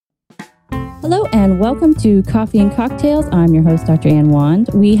Hello and welcome to Coffee and Cocktails. I'm your host, Dr. Ann Wand.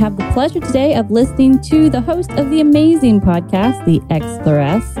 We have the pleasure today of listening to the host of the amazing podcast, The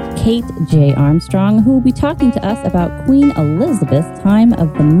Exploress, Kate J. Armstrong, who will be talking to us about Queen Elizabeth's time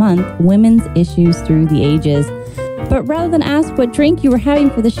of the month, women's issues through the ages. But rather than ask what drink you were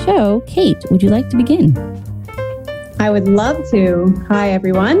having for the show, Kate, would you like to begin? I would love to. Hi,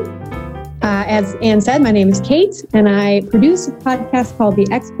 everyone. As Ann said, my name is Kate, and I produce a podcast called The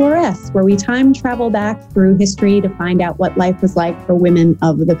Exploress, where we time travel back through history to find out what life was like for women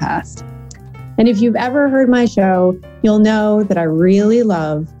of the past. And if you've ever heard my show, you'll know that I really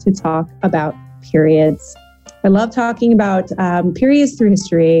love to talk about periods. I love talking about periods through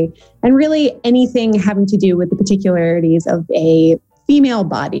history and really anything having to do with the particularities of a female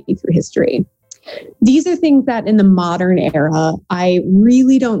body through history. These are things that in the modern era, I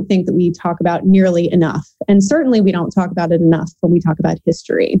really don't think that we talk about nearly enough. And certainly we don't talk about it enough when we talk about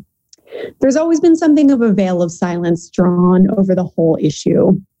history. There's always been something of a veil of silence drawn over the whole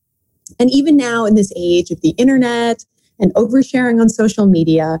issue. And even now in this age of the internet and oversharing on social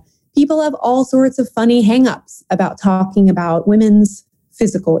media, people have all sorts of funny hangups about talking about women's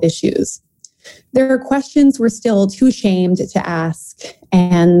physical issues. There are questions we're still too ashamed to ask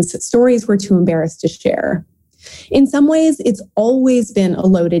and stories we're too embarrassed to share. In some ways, it's always been a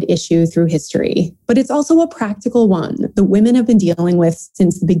loaded issue through history, but it's also a practical one that women have been dealing with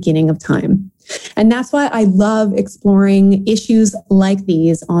since the beginning of time. And that's why I love exploring issues like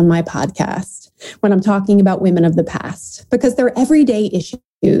these on my podcast when I'm talking about women of the past, because they're everyday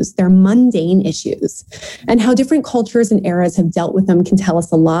issues, they're mundane issues. And how different cultures and eras have dealt with them can tell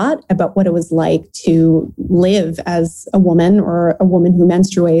us a lot about what it was like to live as a woman or a woman who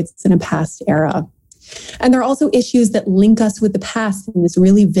menstruates in a past era. And there are also issues that link us with the past in this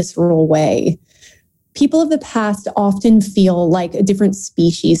really visceral way. People of the past often feel like a different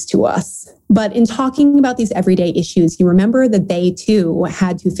species to us. But in talking about these everyday issues, you remember that they too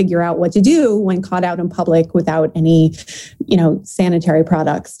had to figure out what to do when caught out in public without any, sanitary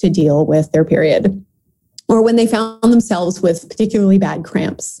products to deal with their period, or when they found themselves with particularly bad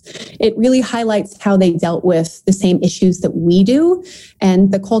cramps. It really highlights how they dealt with the same issues that we do,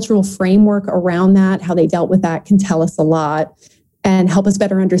 and the cultural framework around that, how they dealt with that can tell us a lot and help us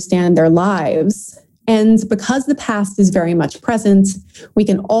better understand their lives. And because the past is very much present, we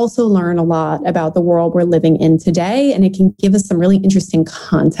can also learn a lot about the world we're living in today, and it can give us some really interesting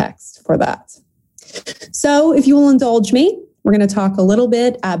context for that. So if you will indulge me, we're going to talk a little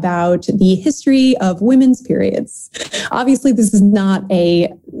bit about the history of women's periods. Obviously, this is not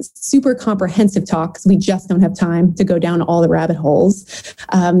a super comprehensive talk because we just don't have time to go down all the rabbit holes.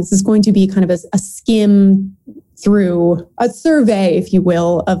 This is going to be kind of a skim through a survey, if you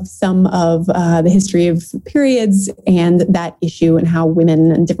will, of some of the history of periods and that issue and how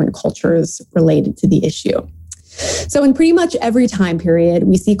women and different cultures related to the issue. So in pretty much every time period,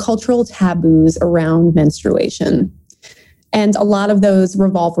 we see cultural taboos around menstruation. And a lot of those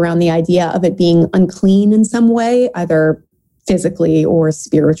revolve around the idea of it being unclean in some way, either physically or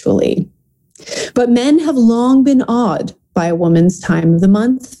spiritually. But men have long been awed by a woman's time of the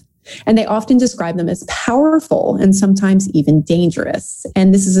month, and they often describe them as powerful and sometimes even dangerous.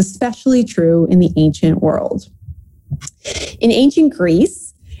 And this is especially true in the ancient world. In ancient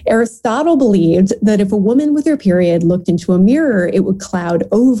Greece, Aristotle believed that if a woman with her period looked into a mirror, it would cloud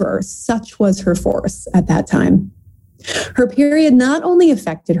over. Such was her force at that time. Her period not only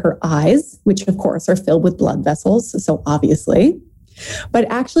affected her eyes, which of course are filled with blood vessels, so obviously, but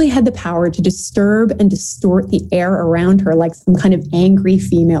actually had the power to disturb and distort the air around her like some kind of angry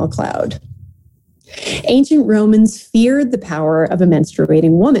female cloud. Ancient Romans feared the power of a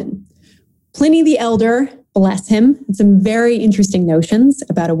menstruating woman. Pliny the Elder, bless him, had some very interesting notions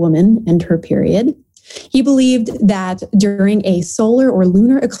about a woman and her period. He believed that during a solar or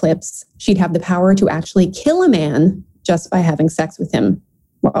lunar eclipse, she'd have the power to actually kill a man just by having sex with him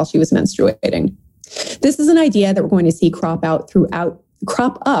while she was menstruating. This is an idea that we're going to see crop up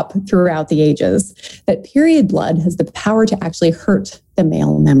throughout the ages, that period blood has the power to actually hurt the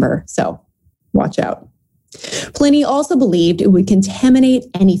male member. So watch out. Pliny also believed it would contaminate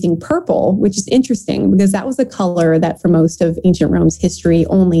anything purple, which is interesting because that was a color that for most of ancient Rome's history,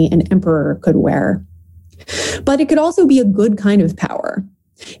 only an emperor could wear. But it could also be a good kind of power.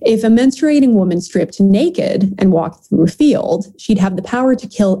 If a menstruating woman stripped naked and walked through a field, she'd have the power to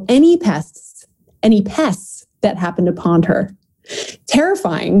kill any pests that happened upon her.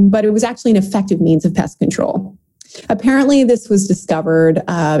 Terrifying, but it was actually an effective means of pest control. Apparently, this was discovered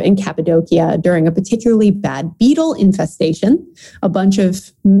in Cappadocia during a particularly bad beetle infestation. A bunch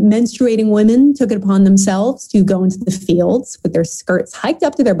of menstruating women took it upon themselves to go into the fields with their skirts hiked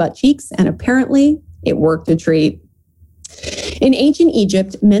up to their butt cheeks, and apparently it worked a treat. In ancient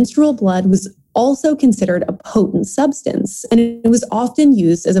Egypt, menstrual blood was also considered a potent substance, and it was often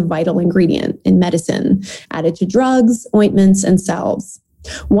used as a vital ingredient in medicine, added to drugs, ointments, and salves.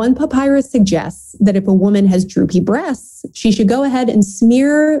 One papyrus suggests that if a woman has droopy breasts, she should go ahead and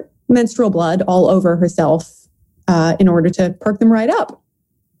smear menstrual blood all over herself in order to perk them right up.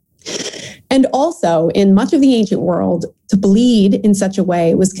 And also, in much of the ancient world, to bleed in such a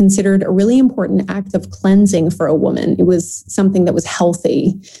way was considered a really important act of cleansing for a woman. It was something that was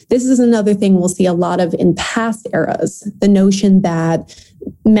healthy. This is another thing we'll see a lot of in past eras, the notion that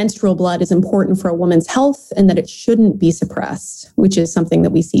menstrual blood is important for a woman's health and that it shouldn't be suppressed, which is something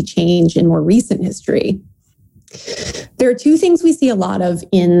that we see change in more recent history. There are two things we see a lot of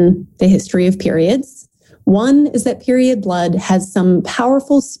in the history of periods. One is that period blood has some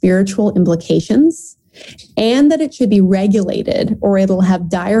powerful spiritual implications, and that it should be regulated or it'll have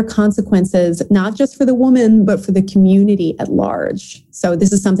dire consequences, not just for the woman, but for the community at large. So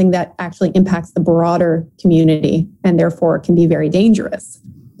this is something that actually impacts the broader community and therefore can be very dangerous.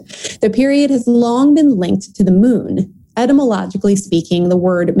 The period has long been linked to the moon. Etymologically speaking, the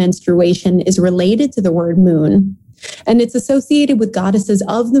word menstruation is related to the word moon, and it's associated with goddesses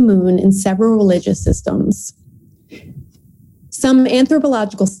of the moon in several religious systems. Some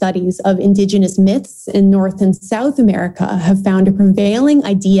anthropological studies of indigenous myths in North and South America have found a prevailing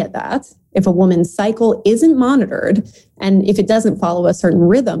idea that if a woman's cycle isn't monitored, and if it doesn't follow a certain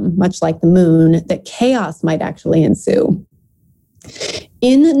rhythm, much like the moon, that chaos might actually ensue.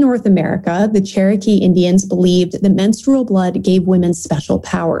 In North America, the Cherokee Indians believed that menstrual blood gave women special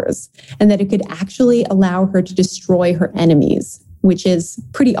powers and that it could actually allow her to destroy her enemies, which is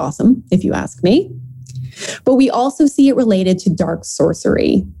pretty awesome, if you ask me. But we also see it related to dark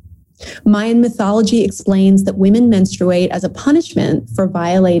sorcery. Mayan mythology explains that women menstruate as a punishment for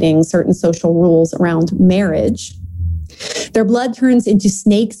violating certain social rules around marriage. Their blood turns into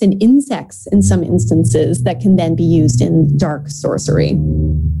snakes and insects in some instances that can then be used in dark sorcery.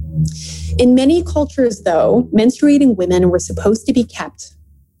 In many cultures, though, menstruating women were supposed to be kept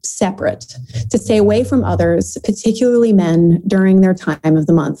separate to stay away from others, particularly men, during their time of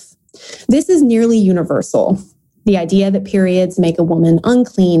the month. This is nearly universal. The idea that periods make a woman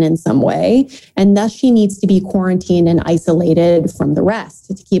unclean in some way, and thus she needs to be quarantined and isolated from the rest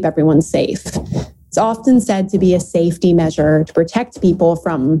to keep everyone safe. It's often said to be a safety measure to protect people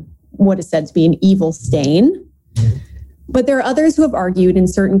from what is said to be an evil stain. But there are others who have argued in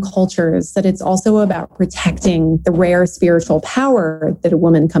certain cultures that it's also about protecting the rare spiritual power that a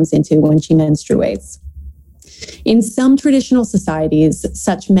woman comes into when she menstruates. In some traditional societies,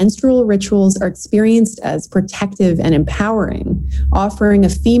 such menstrual rituals are experienced as protective and empowering, offering a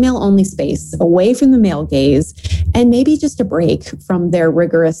female-only space away from the male gaze and maybe just a break from their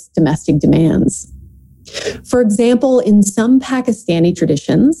rigorous domestic demands. For example, in some Pakistani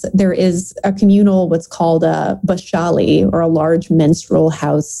traditions, there is a communal, what's called a bashali, or a large menstrual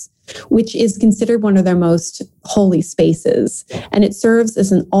house, which is considered one of their most holy spaces, and it serves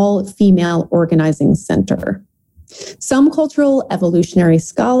as an all-female organizing center. Some cultural evolutionary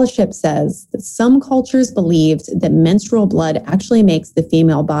scholarship says that some cultures believed that menstrual blood actually makes the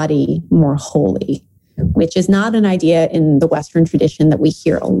female body more holy, which is not an idea in the Western tradition that we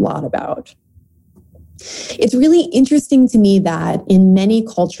hear a lot about. It's really interesting to me that in many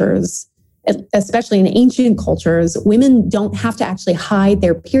cultures, especially in ancient cultures, women don't have to actually hide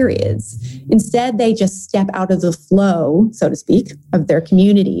their periods. Instead, they just step out of the flow, so to speak, of their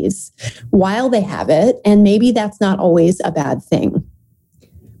communities while they have it. And maybe that's not always a bad thing.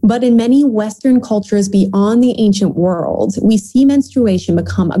 But in many Western cultures beyond the ancient world, we see menstruation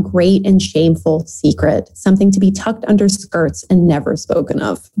become a great and shameful secret, something to be tucked under skirts and never spoken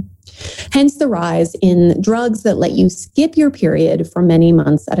of. Hence the rise in drugs that let you skip your period for many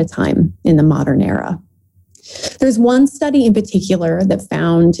months at a time in the modern era. There's one study in particular that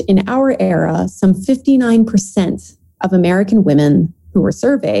found in our era, some 59% of American women who were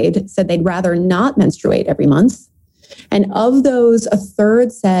surveyed said they'd rather not menstruate every month. And of those, a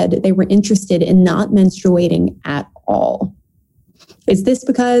third said they were interested in not menstruating at all. Is this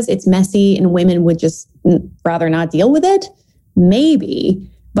because it's messy and women would just rather not deal with it? Maybe.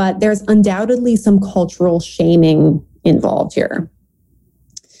 But there's undoubtedly some cultural shaming involved here.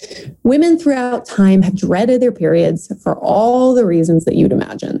 Women throughout time have dreaded their periods for all the reasons that you'd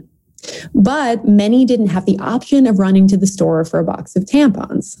imagine. But many didn't have the option of running to the store for a box of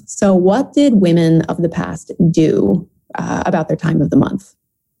tampons. So what did women of the past do about their time of the month?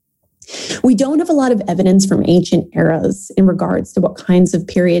 We don't have a lot of evidence from ancient eras in regards to what kinds of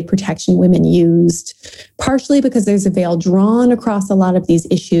period protection women used, partially because there's a veil drawn across a lot of these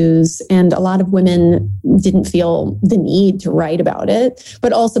issues, and a lot of women didn't feel the need to write about it,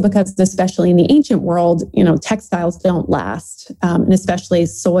 but also because, especially in the ancient world, textiles don't last, and especially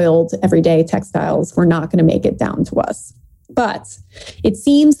soiled everyday textiles were not going to make it down to us. But it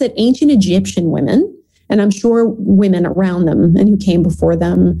seems that ancient Egyptian women, and I'm sure women around them and who came before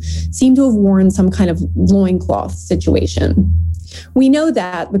them, seem to have worn some kind of loincloth situation. We know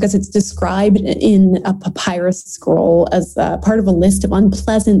that because it's described in a papyrus scroll as part of a list of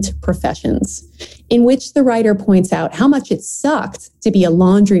unpleasant professions, in which the writer points out how much it sucked to be a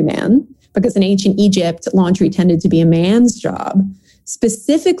laundryman, because in ancient Egypt, laundry tended to be a man's job,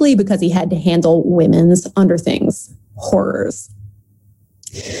 specifically because he had to handle women's underthings, horrors.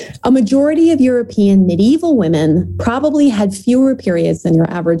 A majority of European medieval women probably had fewer periods than your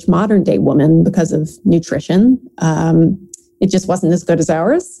average modern day woman because of nutrition. It just wasn't as good as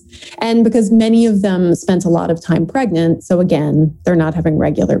ours. And because many of them spent a lot of time pregnant. So again, they're not having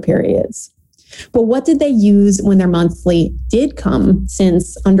regular periods. But what did they use when their monthly did come,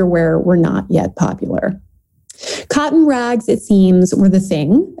 since underwear were not yet popular? Cotton rags, it seems, were the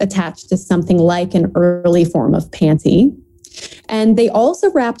thing, attached to something like an early form of panty. And they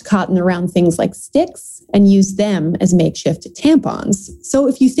also wrapped cotton around things like sticks and used them as makeshift tampons. So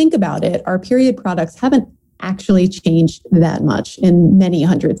if you think about it, our period products haven't actually changed that much in many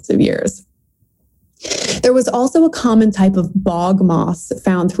hundreds of years. There was also a common type of bog moss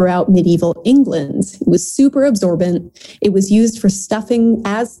found throughout medieval England. It was super absorbent. It was used for stuffing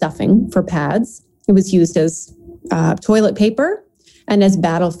for pads. It was used as toilet paper and as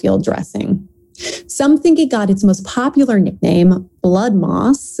battlefield dressing. Some think it got its most popular nickname, blood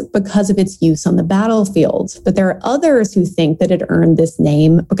moss, because of its use on the battlefield. But there are others who think that it earned this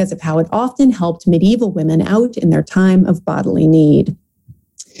name because of how it often helped medieval women out in their time of bodily need.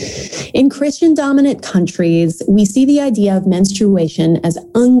 In Christian-dominant countries, we see the idea of menstruation as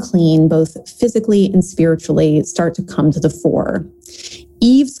unclean, both physically and spiritually, start to come to the fore.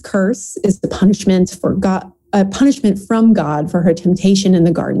 Eve's curse is the punishment from God for her temptation in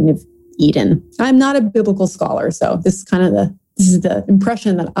the Garden of Eden. I'm not a biblical scholar, so this is the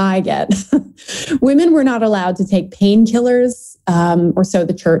impression that I get. Women were not allowed to take painkillers, or so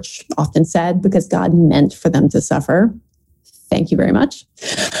the church often said, because God meant for them to suffer. Thank you very much.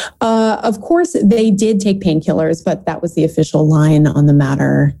 Of course, they did take painkillers, but that was the official line on the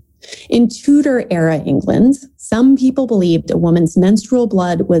matter. In Tudor-era England, some people believed a woman's menstrual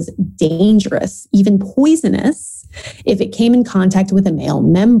blood was dangerous, even poisonous, if it came in contact with a male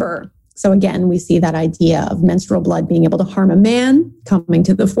member. So again, we see that idea of menstrual blood being able to harm a man coming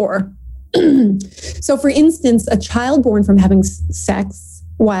to the fore. So for instance, a child born from having sex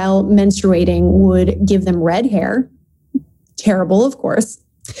while menstruating would give them red hair. Terrible, of course,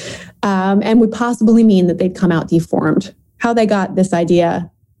 and would possibly mean that they'd come out deformed. How they got this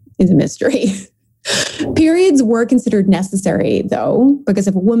idea is a mystery. Periods were considered necessary, though, because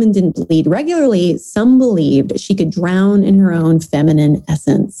if a woman didn't bleed regularly, some believed she could drown in her own feminine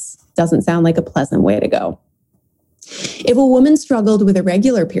essence. Doesn't sound like a pleasant way to go. If a woman struggled with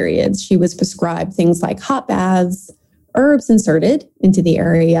irregular periods, she was prescribed things like hot baths, herbs inserted into the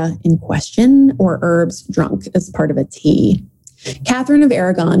area in question, or herbs drunk as part of a tea. Catherine of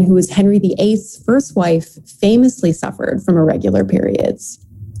Aragon, who was Henry VIII's first wife, famously suffered from irregular periods.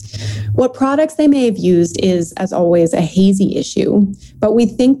 What products they may have used is, as always, a hazy issue, but we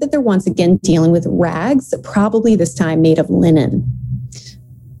think that they're once again dealing with rags, probably this time made of linen.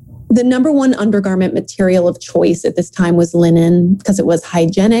 The number one undergarment material of choice at this time was linen because it was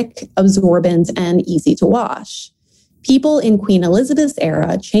hygienic, absorbent, and easy to wash. People in Queen Elizabeth's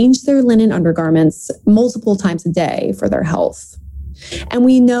era changed their linen undergarments multiple times a day for their health. And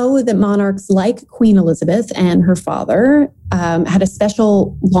we know that monarchs like Queen Elizabeth and her father had a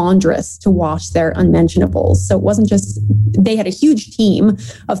special laundress to wash their unmentionables. So it wasn't just, they had a huge team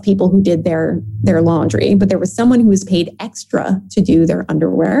of people who did their laundry, but there was someone who was paid extra to do their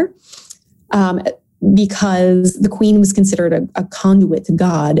underwear because the queen was considered a conduit to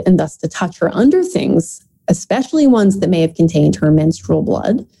God, and thus to touch her underthings, especially ones that may have contained her menstrual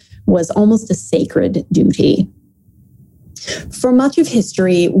blood, was almost a sacred duty. For much of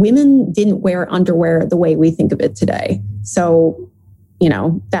history, women didn't wear underwear the way we think of it today. So,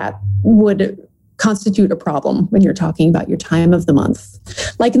 that would constitute a problem when you're talking about your time of the month.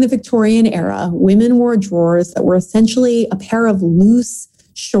 Like in the Victorian era, women wore drawers that were essentially a pair of loose,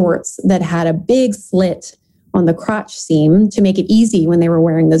 shorts that had a big slit on the crotch seam to make it easy when they were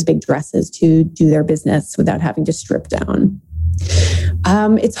wearing those big dresses to do their business without having to strip down.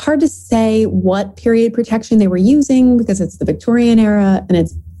 It's hard to say what period protection they were using because it's the Victorian era and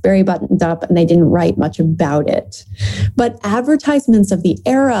it's very buttoned up and they didn't write much about it. But advertisements of the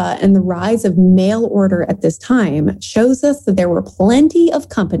era and the rise of mail order at this time shows us that there were plenty of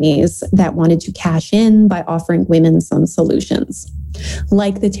companies that wanted to cash in by offering women some solutions,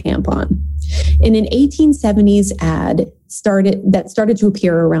 like the tampon. In an 1870s ad that started to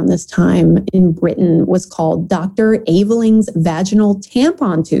appear around this time in Britain was called Dr. Aveling's Vaginal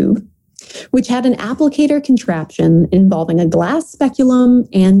Tampon Tube, which had an applicator contraption involving a glass speculum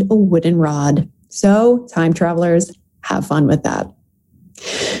and a wooden rod. So, time travelers, have fun with that.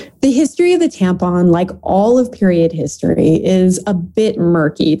 The history of the tampon, like all of period history, is a bit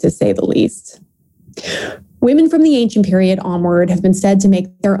murky, to say the least. Women from the ancient period onward have been said to make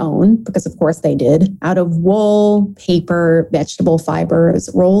their own, because of course they did, out of wool, paper, vegetable fibers,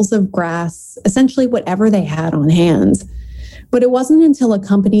 rolls of grass, essentially whatever they had on hand. But it wasn't until a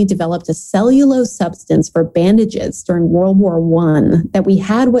company developed a cellulose substance for bandages during World War I that we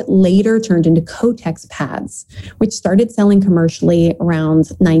had what later turned into Kotex pads, which started selling commercially around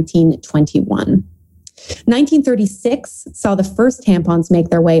 1921. 1936 saw the first tampons make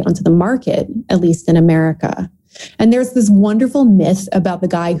their way onto the market, at least in America. And there's this wonderful myth about the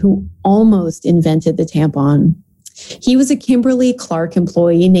guy who almost invented the tampon. He was a Kimberly-Clark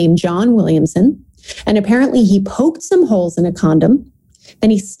employee named John Williamson, and apparently he poked some holes in a condom. Then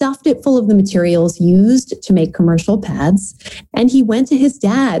he stuffed it full of the materials used to make commercial pads. And he went to his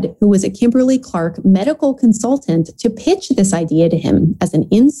dad, who was a Kimberly-Clark medical consultant, to pitch this idea to him as an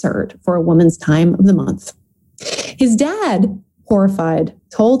insert for a woman's time of the month. His dad, horrified,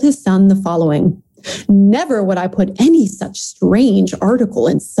 told his son the following: "Never would I put any such strange article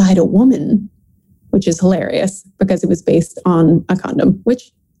inside a woman," which is hilarious because it was based on a condom,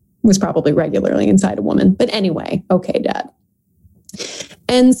 which was probably regularly inside a woman. But anyway, okay, Dad.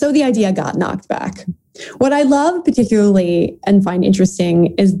 And so the idea got knocked back. What I love particularly and find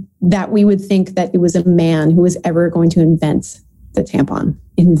interesting is that we would think that it was a man who was ever going to invent the tampon,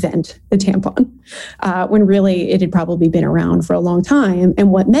 when really it had probably been around for a long time.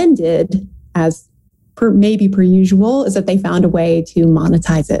 And what men did, as per usual, is that they found a way to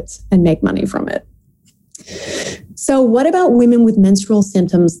monetize it and make money from it. So what about women with menstrual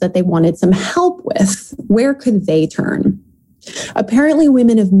symptoms that they wanted some help with? Where could they turn? Apparently,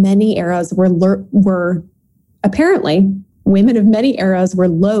 women of many eras were loath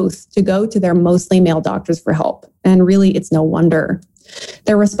to go to their mostly male doctors for help. And really, it's no wonder.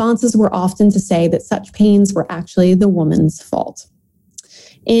 Their responses were often to say that such pains were actually the woman's fault.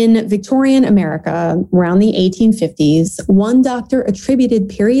 In Victorian America, around the 1850s, one doctor attributed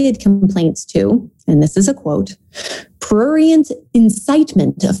period complaints to, and this is a quote, "prurient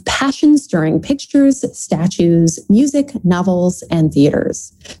incitement of passion-stirring pictures, statues, music, novels, and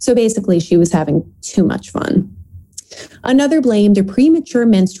theaters." So basically, she was having too much fun. Another blamed a premature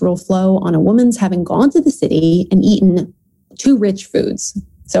menstrual flow on a woman's having gone to the city and eaten too rich foods.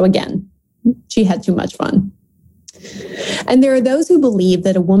 So again, she had too much fun. And there are those who believe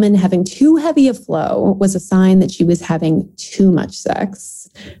that a woman having too heavy a flow was a sign that she was having too much sex,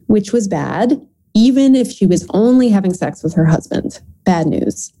 which was bad, even if she was only having sex with her husband. Bad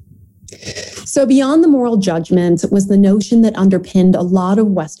news. So beyond the moral judgment was the notion that underpinned a lot of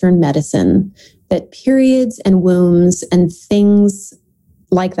Western medicine, that periods and wombs and things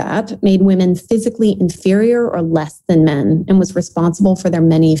like that made women physically inferior or less than men and was responsible for their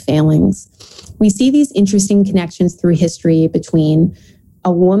many failings. We see these interesting connections through history between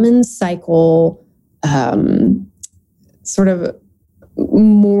a woman's cycle, sort of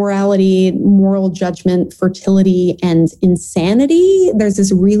morality, moral judgment, fertility, and insanity. There's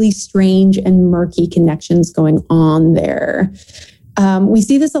this really strange and murky connections going on there. We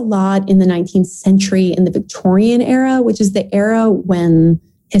see this a lot in the 19th century in the Victorian era, which is the era when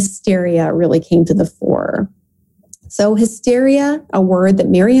hysteria really came to the fore. So hysteria, a word that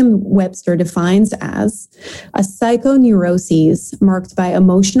Merriam-Webster defines as a psychoneuroses marked by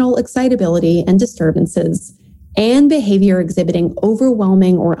emotional excitability and disturbances and behavior exhibiting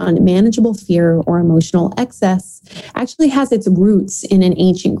overwhelming or unmanageable fear or emotional excess, actually has its roots in an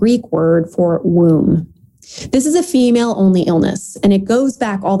ancient Greek word for womb. This is a female-only illness, and it goes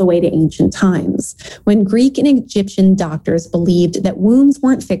back all the way to ancient times, when Greek and Egyptian doctors believed that wombs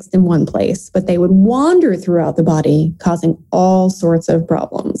weren't fixed in one place, but they would wander throughout the body, causing all sorts of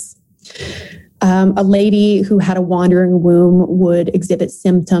problems. A lady who had a wandering womb would exhibit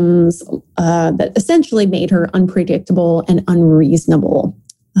symptoms that essentially made her unpredictable and unreasonable.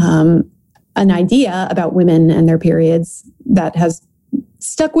 an idea about women and their periods that has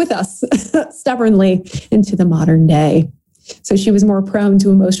stuck with us stubbornly into the modern day. So she was more prone to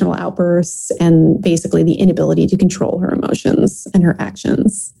emotional outbursts and basically the inability to control her emotions and her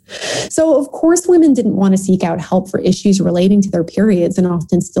actions. So of course, women didn't want to seek out help for issues relating to their periods and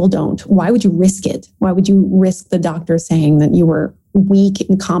often still don't. Why would you risk it? Why would you risk the doctor saying that you were weak,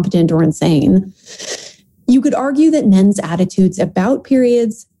 incompetent, or insane? You could argue that men's attitudes about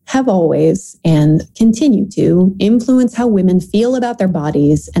periods have always and continue to influence how women feel about their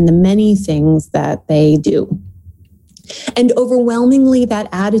bodies and the many things that they do. And overwhelmingly, that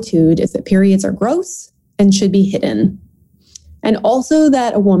attitude is that periods are gross and should be hidden. And also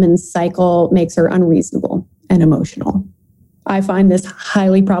that a woman's cycle makes her unreasonable and emotional. I find this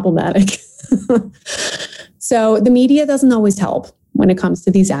highly problematic. So the media doesn't always help when it comes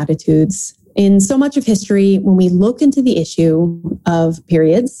to these attitudes. In so much of history, when we look into the issue of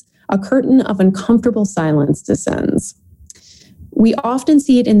periods, a curtain of uncomfortable silence descends. We often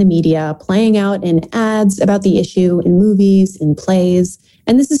see it in the media, playing out in ads about the issue, in movies, in plays.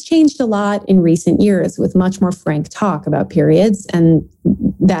 And this has changed a lot in recent years with much more frank talk about periods and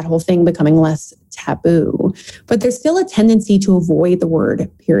that whole thing becoming less taboo. But there's still a tendency to avoid the word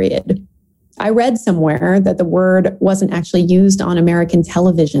period. I read somewhere that the word wasn't actually used on American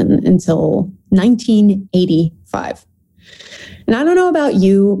television until 1985. And I don't know about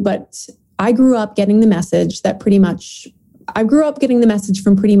you, but I grew up getting the message from pretty much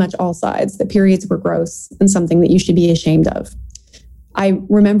all sides that periods were gross and something that you should be ashamed of. I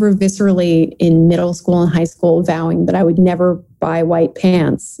remember viscerally in middle school and high school vowing that I would never buy white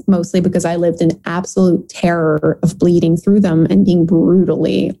pants, mostly because I lived in absolute terror of bleeding through them and being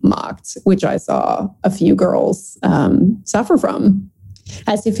brutally mocked, which I saw a few girls suffer from,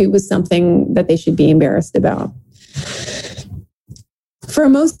 as if it was something that they should be embarrassed about. For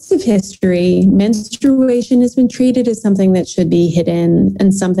most of history, menstruation has been treated as something that should be hidden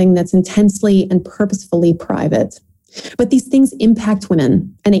and something that's intensely and purposefully private. But these things impact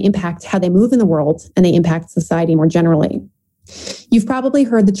women, and they impact how they move in the world, and they impact society more generally. You've probably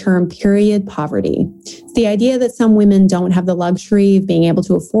heard the term period poverty. It's the idea that some women don't have the luxury of being able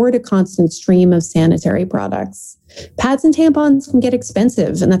to afford a constant stream of sanitary products. Pads and tampons can get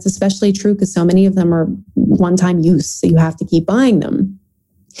expensive, and that's especially true because so many of them are one-time use, so you have to keep buying them.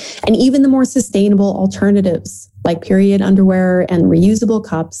 And even the more sustainable alternatives, like period underwear and reusable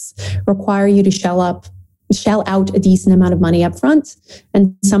cups, require you to shell out a decent amount of money up front,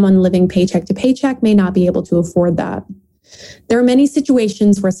 and someone living paycheck to paycheck may not be able to afford that. There are many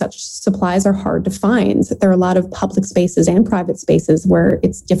situations where such supplies are hard to find. There are a lot of public spaces and private spaces where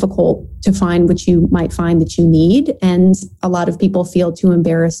it's difficult to find what you might find that you need, and a lot of people feel too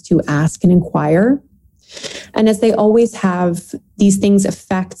embarrassed to ask and inquire. And as they always have, these things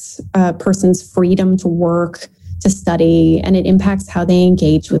affect a person's freedom to work, to study, and it impacts how they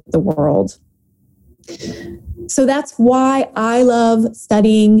engage with the world. So that's why I love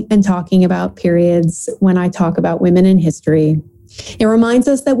studying and talking about periods when I talk about women in history. It reminds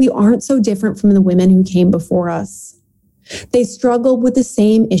us that we aren't so different from the women who came before us. They struggled with the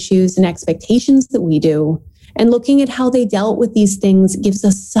same issues and expectations that we do. And looking at how they dealt with these things gives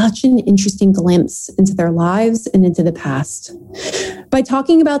us such an interesting glimpse into their lives and into the past. By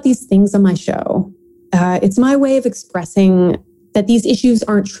talking about these things on my show, it's my way of expressing that these issues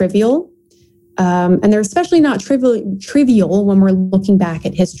aren't trivial. And they're especially not trivial when we're looking back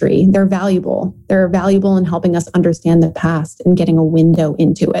at history. They're valuable. They're valuable in helping us understand the past and getting a window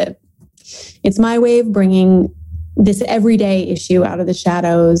into it. It's my way of bringing this everyday issue out of the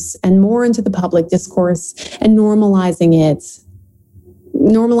shadows and more into the public discourse and normalizing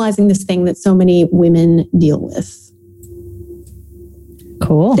this thing that so many women deal with.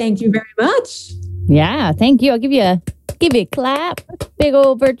 Cool. Thank you very much. Yeah, thank you. I'll give you a clap, big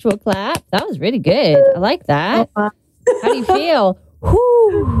old virtual clap. That was really good. I like that. How do you feel?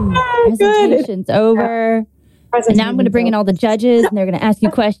 Whew. Presentation's over. And now I'm going to bring in all the judges and they're going to ask you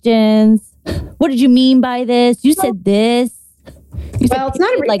questions. What did you mean by this? You said this. You said it's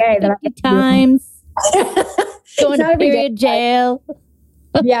not every like day 50 times. Going to period jail.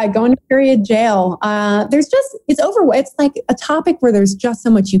 Yeah, going to period jail. It's over. It's like a topic where there's just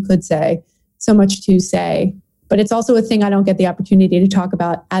so much you could say, so much to say. But it's also a thing I don't get the opportunity to talk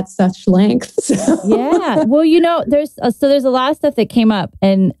about at such length. So. Yeah. Well, there's a lot of stuff that came up,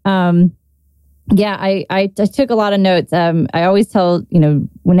 and I took a lot of notes. I always tell,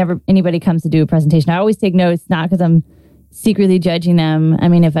 whenever anybody comes to do a presentation, I always take notes, not because I'm secretly judging them. I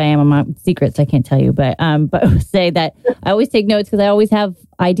mean, if I am, I'm not secrets, I can't tell you, but say that I always take notes because I always have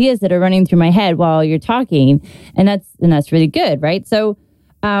ideas that are running through my head while you're talking, and that's really good, right? So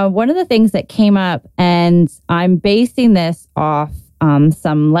One of the things that came up, and I'm basing this off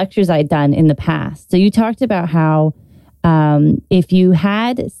some lectures I'd done in the past. So you talked about how if you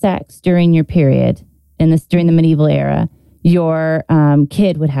had sex during your period during the medieval era, your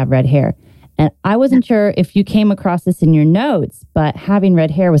kid would have red hair. And I wasn't sure if you came across this in your notes, but having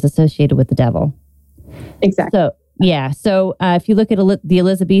red hair was associated with the devil. Exactly. So, yeah. So if you look at the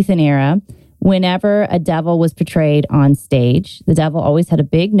Elizabethan era, whenever a devil was portrayed on stage, the devil always had a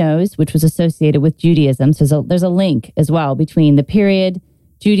big nose, which was associated with Judaism. So there's a link as well between the period,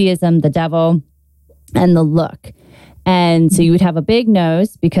 Judaism, the devil, and the look. And so you would have a big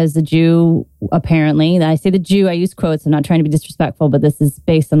nose because the Jew, apparently, and I say the Jew, I use quotes, I'm not trying to be disrespectful, but this is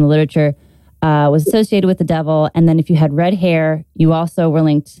based on the literature, was associated with the devil. And then if you had red hair, you also were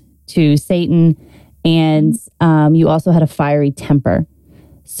linked to Satan, and you also had a fiery temper.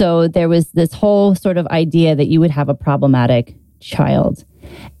 So there was this whole sort of idea that you would have a problematic child.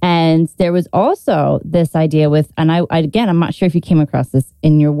 And there was also this idea with, and again, I'm not sure if you came across this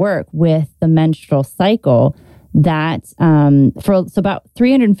in your work, with the menstrual cycle, that so about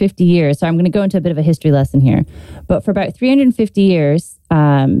 350 years, so I'm going to go into a bit of a history lesson here, but for about 350 years,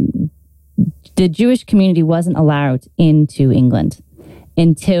 the Jewish community wasn't allowed into England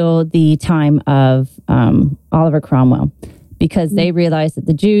until the time of Oliver Cromwell, because they realized that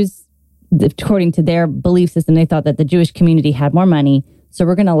the Jews, according to their belief system, they thought that the Jewish community had more money, so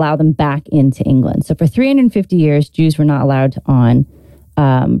we're going to allow them back into England. So for 350 years, Jews were not allowed on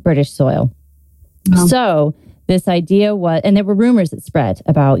British soil. So this idea was, and there were rumors that spread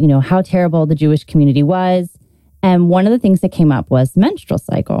about, how terrible the Jewish community was. And one of the things that came up was the menstrual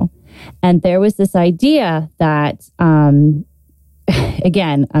cycle. And there was this idea that,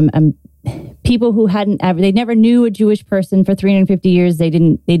 again, people who they never knew a Jewish person for 350 years. They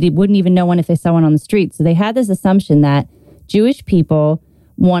wouldn't even know one if they saw one on the street. So they had this assumption that Jewish people,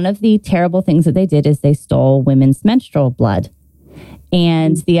 one of the terrible things that they did is they stole women's menstrual blood.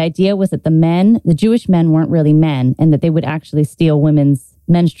 And the idea was that the Jewish men weren't really men, and that they would actually steal women's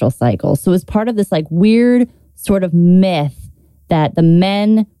menstrual cycles. So it was part of this weird sort of myth that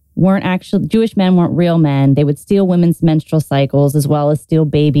Jewish men weren't real men. They would steal women's menstrual cycles as well as steal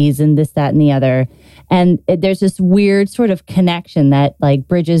babies and this, that, and the other. And there's this weird sort of connection that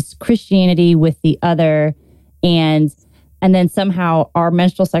bridges Christianity with the other. And then somehow our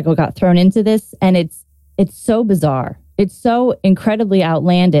menstrual cycle got thrown into this, and it's so bizarre. It's so incredibly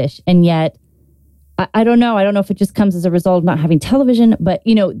outlandish. And yet, I don't know. I don't know if it just comes as a result of not having television, but,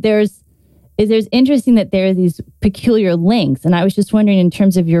 there's interesting that there are these peculiar links. And I was just wondering, in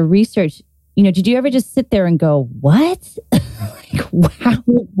terms of your research, did you ever just sit there and go, what? Wow,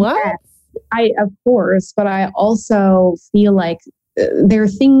 what? Of course, but I also feel like there are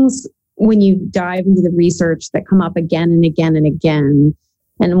things when you dive into the research that come up again and again and again.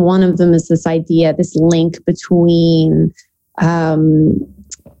 And one of them is this idea, this link between, a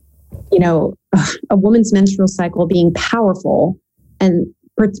woman's menstrual cycle being powerful and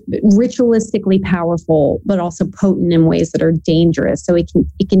ritualistically powerful, but also potent in ways that are dangerous. So it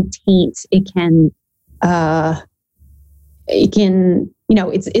can taint,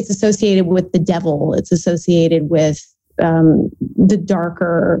 it's associated with the devil. It's associated with the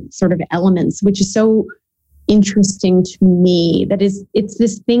darker sort of elements, which is so interesting to me. It's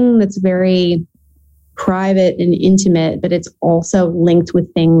this thing that's very private and intimate, but it's also linked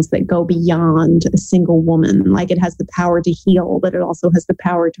with things that go beyond a single woman. It has the power to heal, but it also has the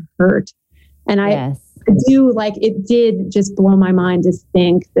power to hurt. And yes. I do it did just blow my mind to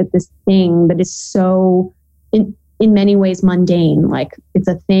think that this thing that is so in many ways mundane, it's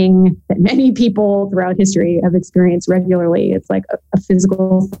a thing that many people throughout history have experienced regularly. It's a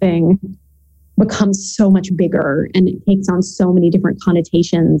physical thing, becomes so much bigger, and it takes on so many different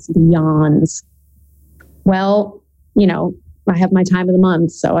connotations beyond, I have my time of the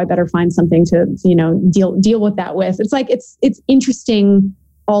month, so I better find something to, deal with that with. It's interesting,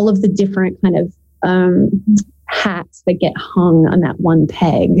 all of the different kind of hats that get hung on that one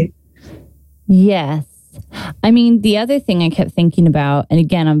peg. Yes. I mean, the other thing I kept thinking about, and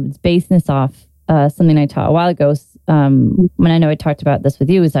again, I'm basing this off something I taught a while ago, when I know I talked about this with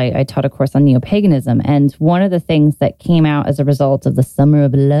you, is I taught a course on neo-paganism. And one of the things that came out as a result of the Summer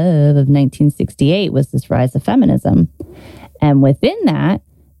of Love of 1968 was this rise of feminism. And within that,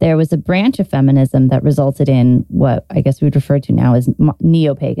 there was a branch of feminism that resulted in what I guess we'd refer to now as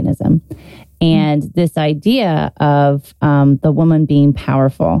neo-paganism. And this idea of the woman being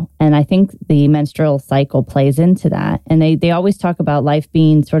powerful. And I think the menstrual cycle plays into that. And they always talk about life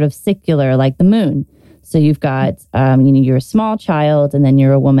being sort of secular, like the moon. So you've got, you're a small child, and then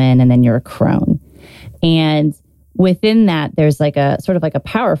you're a woman, and then you're a crone. And within that, there's like a sort of like a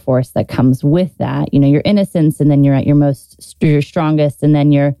power force that comes with that. Your innocence, and then you're at your strongest, and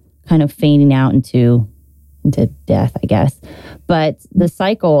then you're kind of fading out into death, I guess. But the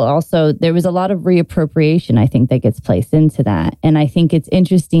cycle also, there was a lot of reappropriation, I think, that gets placed into that. And I think it's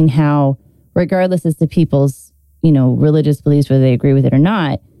interesting how, regardless as to people's, religious beliefs, whether they agree with it or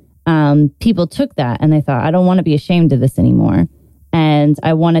not, people took that and they thought, I don't want to be ashamed of this anymore. And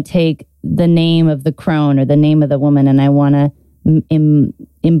I want to take the name of the crone or the name of the woman, and I want to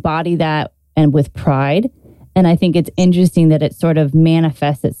embody that and with pride. And I think it's interesting that it sort of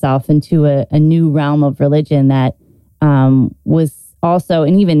manifests itself into a new realm of religion that was also,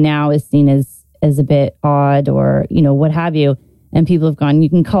 and even now is seen as a bit odd or, what have you. And people have gone, you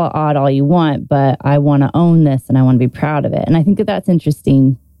can call it odd all you want, but I want to own this and I want to be proud of it. And I think that that's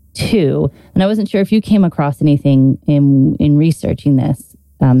interesting too. And I wasn't sure if you came across anything in researching this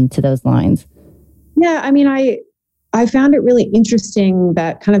to those lines. Yeah, I mean, I found it really interesting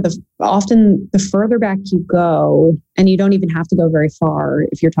that kind of often the further back you go, and you don't even have to go very far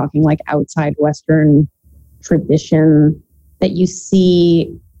if you're talking like outside Western tradition, that you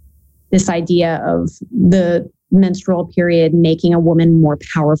see this idea of the menstrual period making a woman more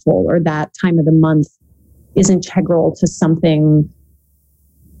powerful, or that time of the month is integral to something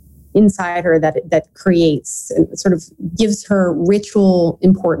inside her that creates, sort of gives her ritual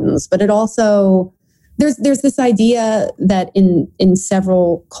importance. But it also, there's this idea that in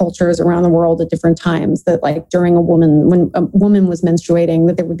several cultures around the world at different times, that like when a woman was menstruating,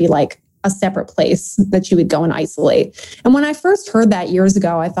 that there would be like a separate place that she would go and isolate. And when I first heard that years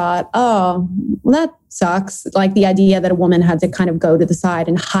ago, I thought, oh, well, that sucks. Like the idea that a woman had to kind of go to the side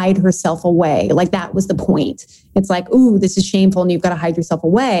and hide herself away. Like that was the point. It's like, ooh, this is shameful and you've got to hide yourself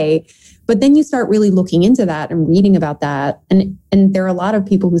away. But then you start really looking into that and reading about that. And there are a lot of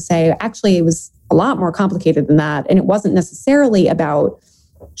people who say, actually, it was a lot more complicated than that. And it wasn't necessarily about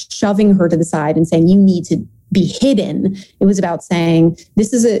shoving her to the side and saying, you need to be hidden. It was about saying,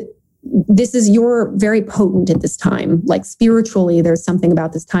 you're very potent at this time. Like spiritually, there's something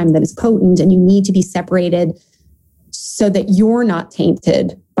about this time that is potent, and you need to be separated so that you're not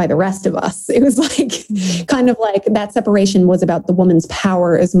tainted by the rest of us. It was like kind of like that separation was about the woman's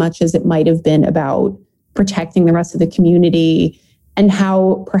power as much as it might have been about protecting the rest of the community, and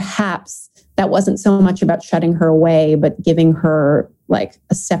how perhaps that wasn't so much about shutting her away, but giving her like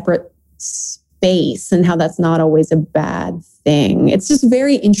a separate space, and how that's not always a bad thing. It's just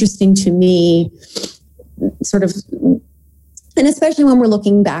very interesting to me, sort of, and especially when we're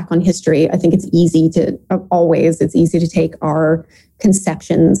looking back on history, I think it's easy to take our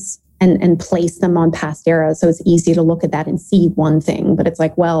conceptions and place them on past eras. So it's easy to look at that and see one thing, but it's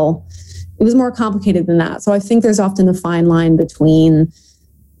like, well, it was more complicated than that. So I think there's often a fine line between,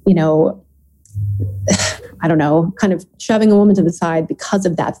 I don't know, kind of shoving a woman to the side because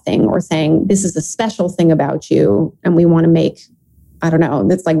of that thing, or saying, this is a special thing about you, and we want to make, I don't know,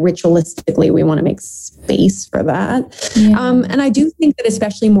 that's like ritualistically, we want to make space for that. Yeah. And I do think that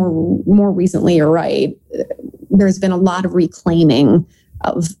especially more recently, you're right, there's been a lot of reclaiming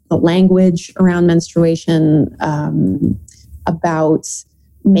of the language around menstruation, about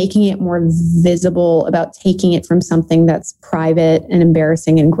making it more visible, about taking it from something that's private and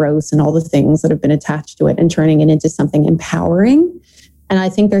embarrassing and gross and all the things that have been attached to it, and turning it into something empowering. And I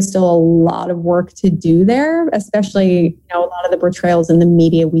think there's still a lot of work to do there, especially, a lot of the portrayals in the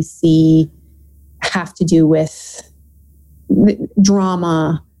media we see have to do with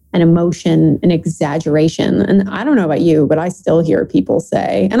drama and emotion and exaggeration. And I don't know about you, but I still hear people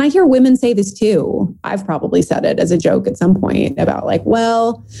say, and I hear women say this too, I've probably said it as a joke at some point about like,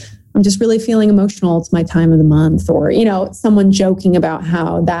 well, I'm just really feeling emotional. It's my time of the month. Or, someone joking about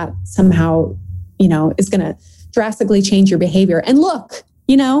how that somehow, is going to drastically change your behavior. And look,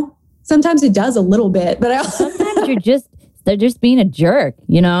 sometimes it does a little bit, but sometimes they're just being a jerk,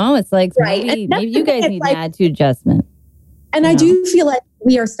 It's like, right. maybe you guys need an attitude adjustment. And I do feel like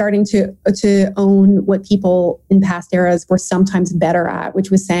we are starting to own what people in past eras were sometimes better at,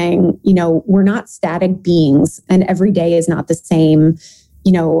 which was saying, we're not static beings and every day is not the same.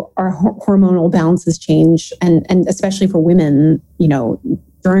 Our hormonal balances change. And especially for women,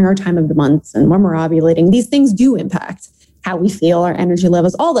 during our time of the months and when we're ovulating, these things do impact how we feel, our energy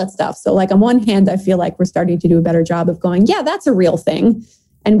levels, all that stuff. So like on one hand, I feel like we're starting to do a better job of going, yeah, that's a real thing.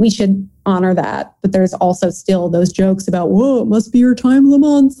 And we should honor that. But there's also still those jokes about, whoa, it must be your time of the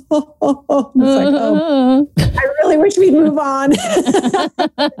month. It's like, oh, I really wish we'd move on.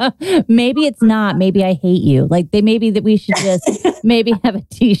 Maybe it's not. Maybe I hate you. Like maybe that we should just maybe have a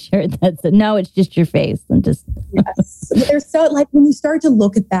t-shirt that's no, it's just your face. And just yes. There's so like when you start to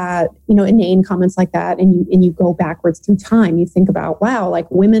look at that, inane comments like that, and you go backwards through time, you think about, wow, like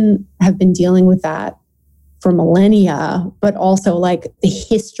women have been dealing with that for millennia, but also like the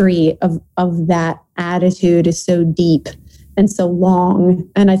history of that attitude is so deep and so long.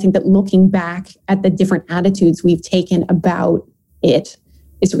 And I think that looking back at the different attitudes we've taken about it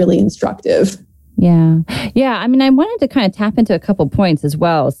is really instructive. Yeah. Yeah. I mean, I wanted to kind of tap into a couple points as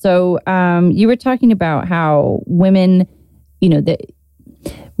well. So you were talking about how women, we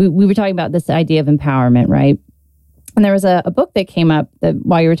were talking about this idea of empowerment, right? And there was a book that came up that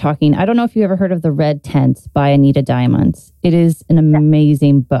while you were talking. I don't know if you ever heard of The Red Tent by Anita Diamond. It is an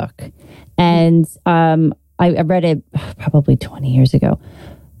amazing book. And I read it probably 20 years ago.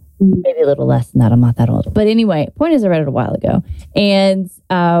 Maybe a little less than that. I'm not that old. But anyway, point is I read it a while ago. And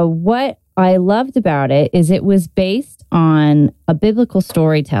what I loved about it is it was based on a biblical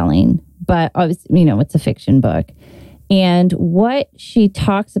storytelling. But obviously, it's a fiction book. And what she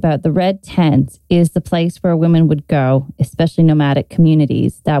talks about, the Red Tent, is the place where women would go, especially nomadic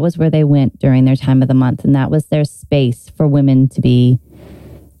communities. That was where they went during their time of the month. And that was their space for women to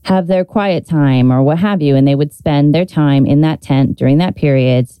have their quiet time or what have you. And they would spend their time in that tent during that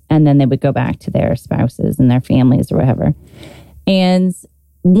period. And then they would go back to their spouses and their families or whatever. And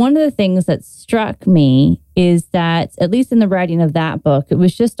one of the things that struck me is that, at least in the writing of that book, it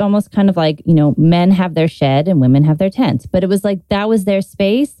was just almost kind of like, men have their shed and women have their tent. But it was like that was their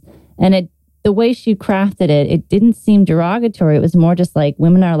space. And the way she crafted it didn't seem derogatory. It was more just like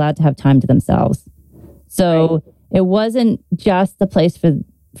women are allowed to have time to themselves. So It wasn't just the place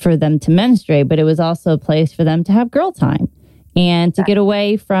for them to menstruate, but it was also a place for them to have girl time and to get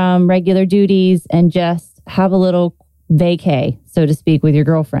away from regular duties and just have a little vacay, so to speak, with your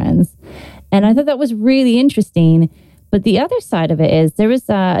girlfriends. And I thought that was really interesting. But the other side of it is there was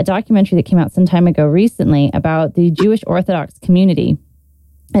a documentary that came out some time ago recently about the Jewish Orthodox community.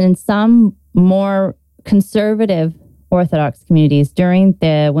 And in some more conservative Orthodox communities, during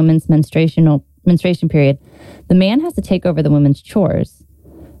the women's menstruation period, the man has to take over the women's chores.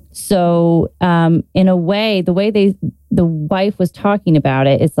 So in a way, the way the wife was talking about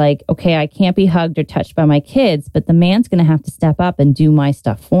it, it's like, okay, I can't be hugged or touched by my kids, but the man's going to have to step up and do my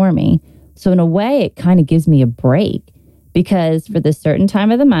stuff for me. So in a way, it kind of gives me a break, because for this certain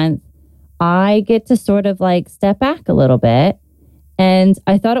time of the month, I get to sort of like step back a little bit. And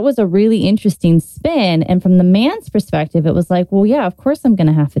I thought it was a really interesting spin. And from the man's perspective, it was like, well, yeah, of course I'm going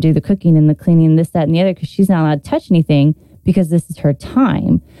to have to do the cooking and the cleaning, this, that, and the other, because she's not allowed to touch anything because this is her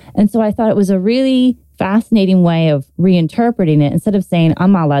time. And so I thought it was a really fascinating way of reinterpreting it. Instead of saying,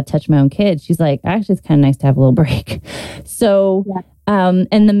 I'm not allowed to touch my own kids, she's like, actually, it's kind of nice to have a little break. So,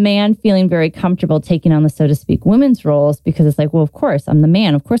 and the man feeling very comfortable taking on the, so to speak, women's roles, because it's like, well, of course, I'm the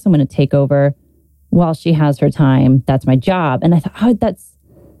man. Of course, I'm going to take over while she has her time. That's my job. And I thought, oh,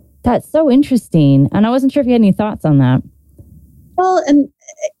 that's so interesting. And I wasn't sure if you had any thoughts on that. Well, and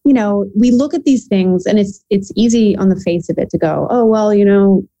we look at these things and it's easy on the face of it to go, oh, well,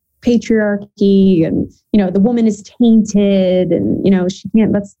 patriarchy and, the woman is tainted and, she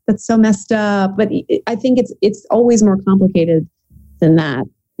can't, that's so messed up. But I think it's always more complicated than that.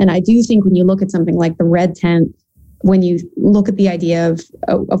 And I do think when you look at something like the Red Tent, when you look at the idea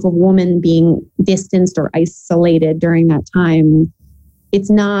of a woman being distanced or isolated during that time, it's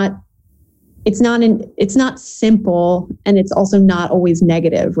not simple, and it's also not always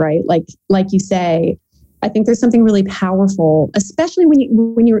negative, right? Like you say, I think there's something really powerful, especially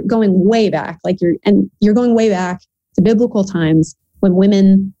when you're going way back, you're going way back to biblical times when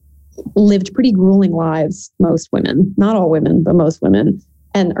women lived pretty grueling lives. Most women, not all women, but most women,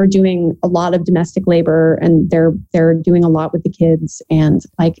 and are doing a lot of domestic labor, and they're doing a lot with the kids. And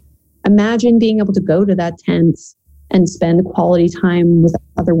imagine being able to go to that tent and spend quality time with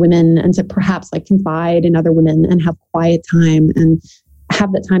other women, and to perhaps confide in other women and have quiet time and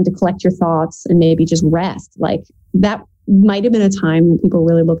have that time to collect your thoughts and maybe just rest. That might have been a time that people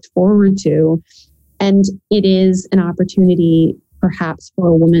really looked forward to. And it is an opportunity perhaps for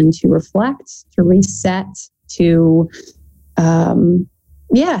a woman to reflect, to reset, to,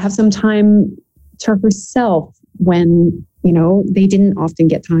 have some time to herself when, they didn't often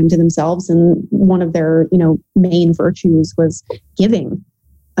get time to themselves. And one of their, main virtues was giving,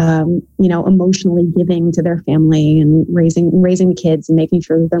 emotionally giving to their family and raising the kids and making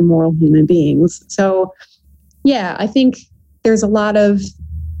sure that they're moral human beings. So, yeah, I think there's a lot of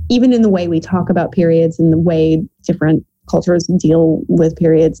even in the way we talk about periods and the way different cultures deal with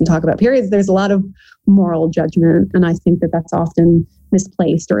periods and talk about periods, there's a lot of moral judgment. And I think that that's often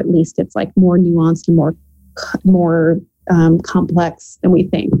misplaced, or at least it's like more nuanced and more complex than we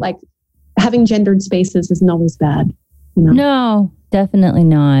think. Like having gendered spaces isn't always bad. You know? No, definitely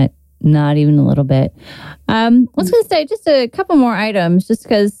not. Not even a little bit. I was going to say just a couple more items, just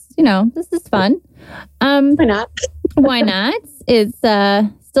because, this is fun. Why not? Why not? It's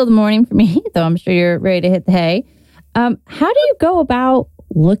still the morning for me, though I'm sure you're ready to hit the hay. How do you go about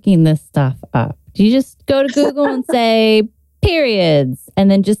looking this stuff up? Do you just go to Google and say periods and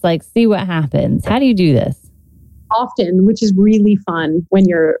then just like see what happens? How do you do this? Often, which is really fun when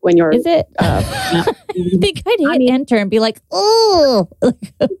you're. Is it? I think I'd hit enter and be like, oh.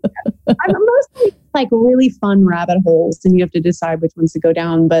 I'm mostly like really fun rabbit holes, and you have to decide which ones to go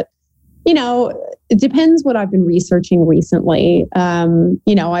down. But it depends what I've been researching recently.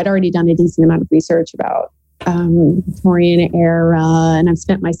 I'd already done a decent amount of research about Victorian era, and I've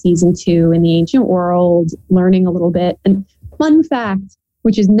spent my season 2 in the ancient world learning a little bit. And fun fact,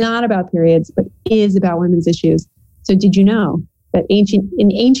 which is not about periods, but is about women's issues. So did you know that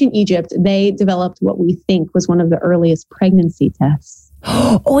in ancient Egypt, they developed what we think was one of the earliest pregnancy tests?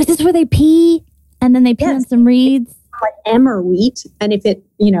 Oh, is this where they pee and then they pee on some reeds? Like emmer wheat. And if it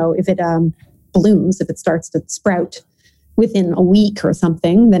blooms, if it starts to sprout within a week or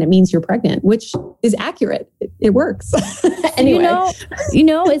something, then it means you're pregnant, which is accurate. It works. Anyway.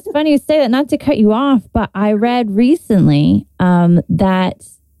 It's funny you say that, not to cut you off, but I read recently that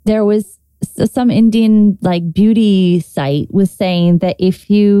there was some Indian like beauty site was saying that if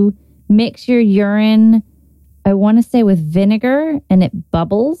you mix your urine, I want to say with vinegar, and it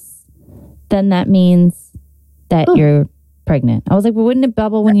bubbles, then that means that you're pregnant. I was like, well, wouldn't it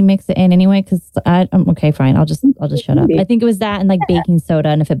bubble when you mix it in anyway? Because I'm okay, fine. I'll just shut up. I think it was that and like baking soda,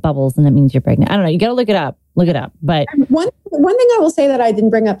 and if it bubbles, then it means you're pregnant. I don't know. You got to look it up. But one thing I will say that I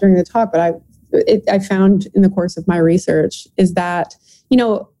didn't bring up during the talk, but I found in the course of my research is that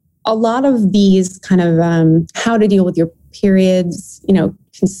a lot of these kind of how to deal with your periods,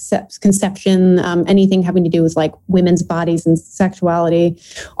 conception, anything having to do with like women's bodies and sexuality.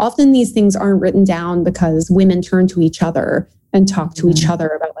 Often these things aren't written down because women turn to each other and talk to each other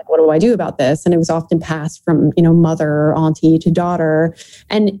about like, what do I do about this? And it was often passed from, mother or auntie to daughter.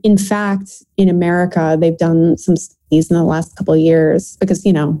 And in fact, in America, they've done some studies in the last couple of years because,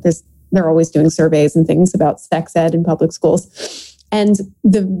 they're always doing surveys and things about sex ed in public schools. And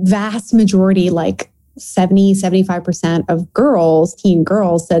the vast majority, like 75% of teen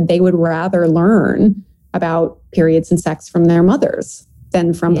girls said they would rather learn about periods and sex from their mothers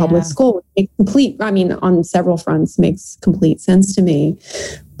than from public school. On several fronts makes complete sense to me.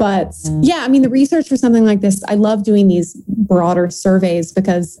 But the research for something like this, I love doing these broader surveys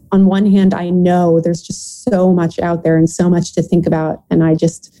because on one hand, I know there's just so much out there and so much to think about. And I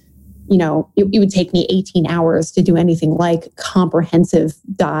just, it would take me 18 hours to do anything like comprehensive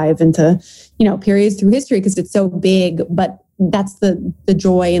dive into, periods through history because it's so big. But that's the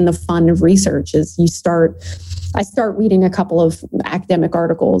joy and the fun of research is I start reading a couple of academic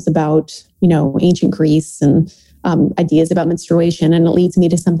articles about, ancient Greece and ideas about menstruation, and it leads me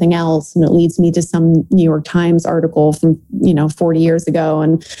to something else, and it leads me to some New York Times article from 40 years ago,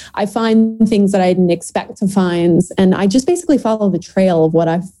 and I find things that I didn't expect to find, and I just basically follow the trail of what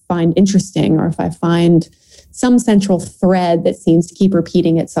I find interesting, or if I find some central thread that seems to keep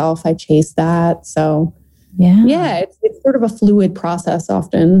repeating itself, I chase that. So it's sort of a fluid process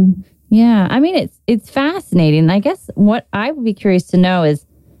often. Yeah, I mean it's fascinating. I guess what I would be curious to know is,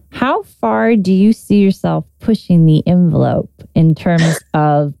 how far do you see yourself pushing the envelope in terms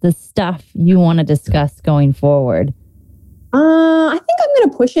of the stuff you want to discuss going forward? I think I'm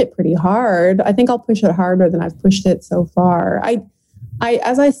going to push it pretty hard. I think I'll push it harder than I've pushed it so far.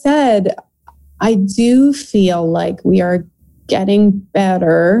 As I said, I do feel like we are getting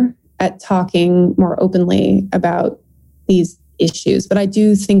better at talking more openly about these issues, but I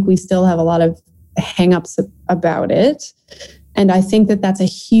do think we still have a lot of hang-ups about it. And I think that that's a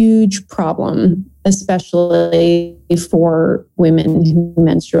huge problem, especially for women who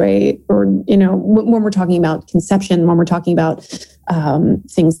menstruate, or, when we're talking about conception, when we're talking about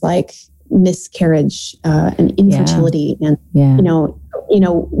things like miscarriage and infertility and,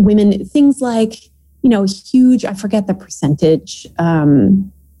 women, things like, huge, I forget the percentage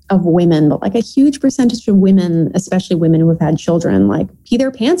of women, but like a huge percentage of women, especially women who have had children, like pee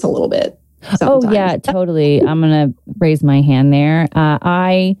their pants a little bit. Sometimes. Oh, yeah, totally. I'm going to raise my hand there.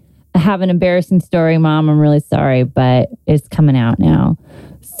 I have an embarrassing story, Mom. I'm really sorry, but it's coming out now.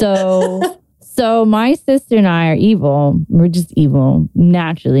 So So my sister and I are evil. We're just evil,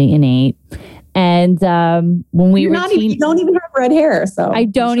 naturally innate. And when we were you don't even have red hair. So I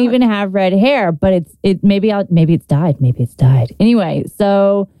don't even have red hair, but maybe it's dyed. Anyway,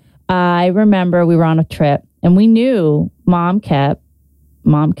 so I remember we were on a trip and we knew mom kept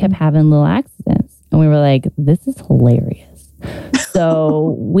having little accidents, and we were like, this is hilarious.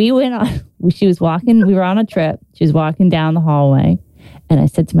 So we went on. We were on a trip. She was walking down the hallway, and I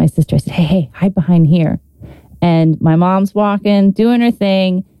said to my sister, I said, hey, hide behind here. And my mom's walking, doing her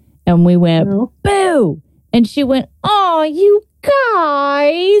thing. And we went, boo. And she went, oh, you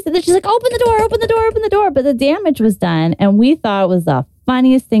guys. And then she's like, open the door. But the damage was done. And we thought it was the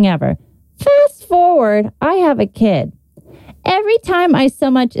funniest thing ever. Fast forward, I have a kid. Every time I so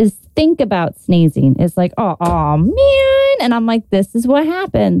much as think about sneezing, it's like, oh man. And I'm like, this is what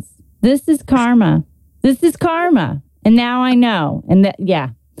happens. This is karma. And now I know. And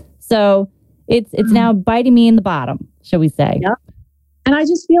so it's now biting me in the bottom, shall we say. Yep. And I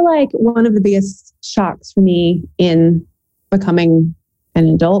just feel like one of the biggest shocks for me in becoming an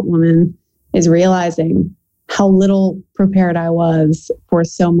adult woman is realizing how little prepared I was for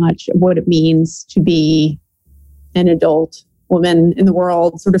so much of what it means to be an adult woman in the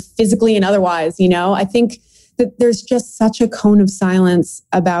world, sort of physically and otherwise. I think that there's just such a cone of silence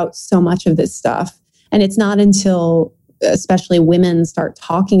about so much of this stuff. And it's not until especially women start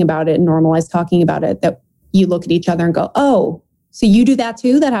talking about it and normalize talking about it that you look at each other and go, oh, so you do that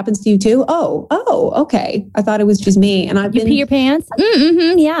too? That happens to you too? Oh, okay. I thought it was just me. And you pee your pants?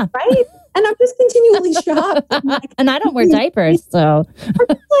 Yeah. Right? And I'm just continually shocked. And I don't wear diapers, so.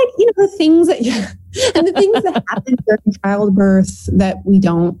 The things that happen during childbirth that we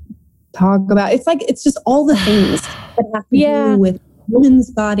don't talk about. It's just all the things that have to do with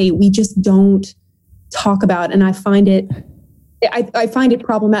women's body. We just don't talk about. And I find it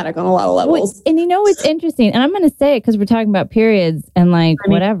problematic on a lot of levels. And it's interesting. And I'm going to say it because we're talking about periods and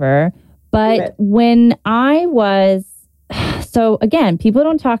whatever. But when I was, so again, people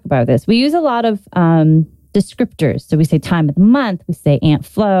don't talk about this. We use a lot of descriptors. So we say time of the month. We say Aunt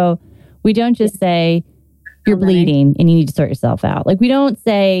Flo. We don't just say you're bleeding and you need to sort yourself out. We don't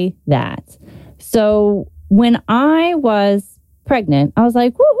say that. So when I was pregnant, I was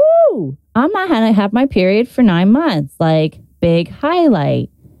like, woohoo, I'm not going to have my period for 9 months. Big highlight.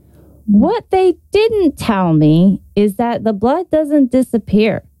 What they didn't tell me is that the blood doesn't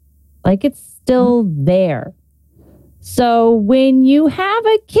disappear. It's still there. So when you have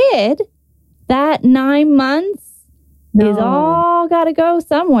a kid, that 9 months is all got to go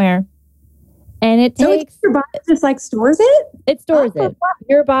somewhere. And it takes... your body just stores it? It stores it.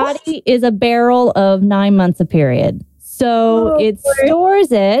 Your body is a barrel of 9 months of period. So it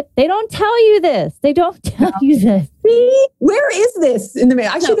stores it. They don't tell you this. See? Where is this in the mail?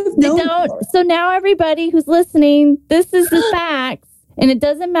 I should have known. They don't. So now everybody who's listening, this is the facts. And it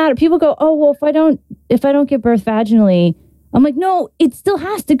doesn't matter. People go, oh, well, if I don't give birth vaginally, I'm like, no, it still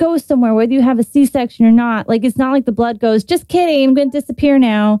has to go somewhere, whether you have a C-section or not. It's not like the blood goes, just kidding, I'm going to disappear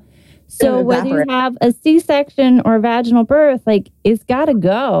now. So whether you have a C-section or a vaginal birth, it's got to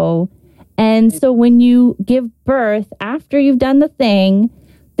go. And so when you give birth, after you've done the thing,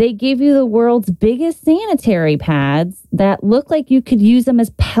 they give you the world's biggest sanitary pads that look like you could use them as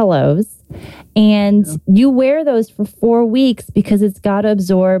pillows. And you wear those for 4 weeks because it's got to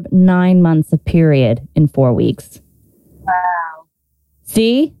absorb 9 months of period in 4 weeks. Wow.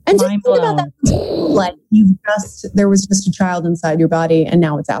 See? And just think about that. There was just a child inside your body and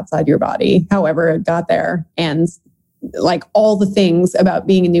now it's outside your body, however it got there. And all the things about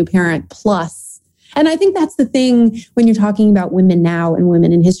being a new parent plus. And I think that's the thing when you're talking about women now and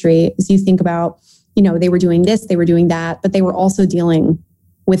women in history is you think about, they were doing this, they were doing that, but they were also dealing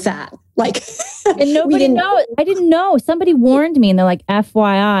with that. And nobody knows. I didn't know. Somebody warned me and they're like,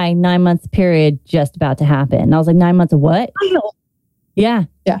 FYI, 9 months period just about to happen. And I was like, 9 months of what? Yeah.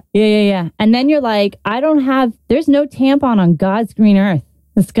 And then you're like, there's no tampon on God's green earth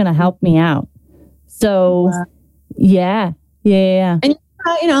that's going to help me out. So yeah. And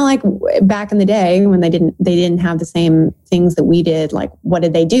back in the day when they didn't have the same things that we did, what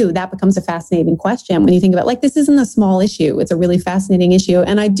did they do? That becomes a fascinating question when you think about this isn't a small issue. It's a really fascinating issue.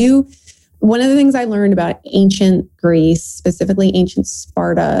 And one of the things I learned about ancient Greece, specifically ancient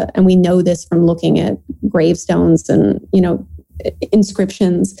Sparta, and we know this from looking at gravestones and,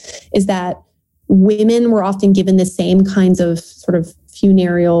 inscriptions, is that women were often given the same kinds of sort of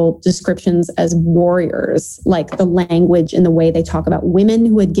funereal descriptions as warriors, the language and the way they talk about women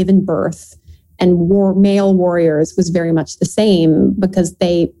who had given birth and male warriors was very much the same because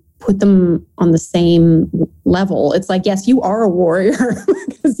they put them on the same level. It's like, yes, you are a warrior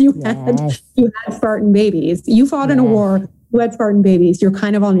because you had Spartan babies. You fought in a war, you had Spartan babies. You're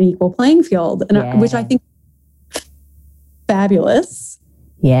kind of on an equal playing field, and which I think is fabulous.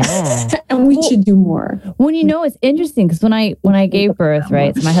 Yeah. And we should do more. Well, it's interesting because when I gave birth,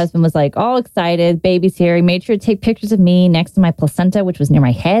 right, so my husband was like all excited, baby's here. He made sure to take pictures of me next to my placenta, which was near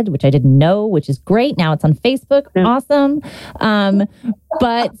my head, which I didn't know, which is great. Now it's on Facebook. Yeah. Awesome.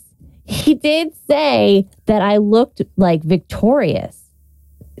 But he did say that I looked like victorious.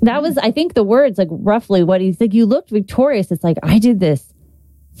 That was, I think, the words, like roughly what he's like, you looked victorious. It's like, I did this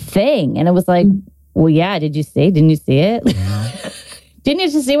thing. And it was like, well, yeah, didn't you see it? Didn't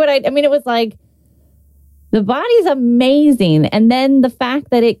you just see what I mean, it was like, the body's amazing. And then the fact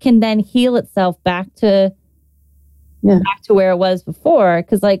that it can then heal itself back to where it was before.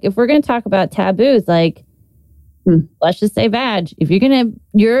 Because like, if we're going to talk about taboos, like, let's just say vag. If you're going to,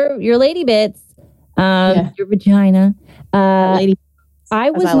 your lady bits, your vagina, I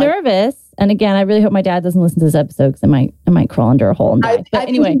was nervous. And again, I really hope my dad doesn't listen to this episode because I might crawl under a hole and die. But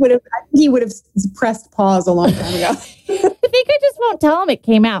anyway, I think he would have pressed pause a long time ago. I think I just won't tell him it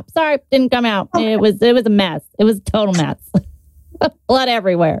came out. Sorry, didn't come out. Okay. It was a mess. It was a total mess. Blood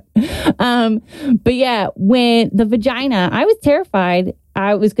everywhere. But yeah, when the vagina, I was terrified.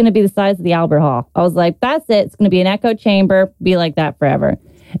 I was going to be the size of the Albert Hall. I was like, that's it. It's going to be an echo chamber. Be like that forever.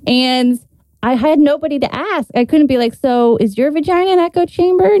 And I had nobody to ask. I couldn't be like, so is your vagina an echo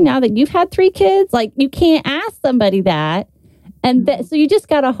chamber now that you've had 3 kids? Like, you can't ask somebody that. And so you just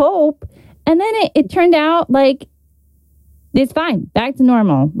got to hope. And then it turned out like, it's fine. Back to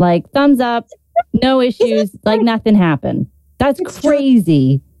normal. Like, thumbs up, no issues, like nothing happened. That's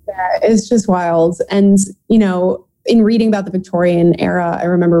crazy. Yeah, it's just wild. And, in reading about the Victorian era, I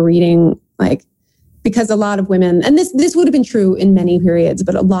remember reading like, because a lot of women, and this would have been true in many periods,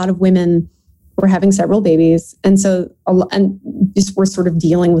 but a lot of women were having several babies. And so, and just were sort of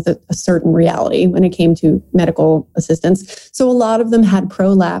dealing with a certain reality when it came to medical assistance. So a lot of them had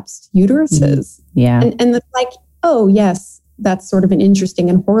prolapsed uteruses. Yeah. And it's like, oh yes, that's sort of an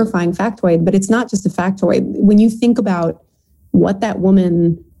interesting and horrifying factoid, but it's not just a factoid. When you think about what that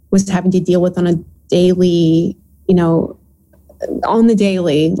woman was having to deal with on a daily, on the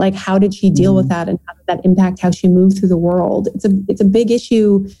daily, like how did she deal with that, and how did that impact how she moved through the world? It's a big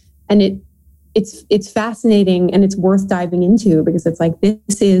issue, and it's fascinating, and it's worth diving into because it's like,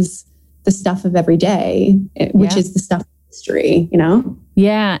 this is the stuff of every day, which is the stuff of history,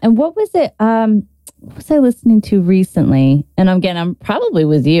 Yeah. And what was it? What was I listening to recently? And again, I'm probably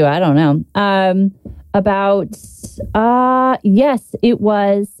with you. I don't know. About yes, it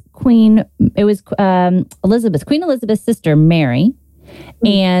was Queen Elizabeth's sister, Mary.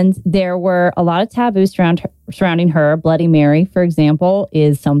 And there were a lot of taboos surrounding her. Bloody Mary, for example,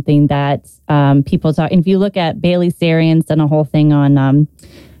 is something that people talk. And if you look at Bailey Sarian's done a whole thing on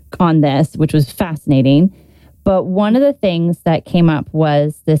this, which was fascinating. But one of the things that came up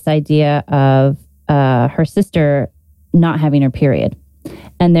was this idea of her sister not having her period.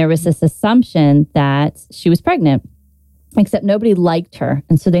 And there was this assumption that she was pregnant, except nobody liked her.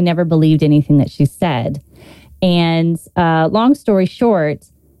 And so they never believed anything that she said. And long story short,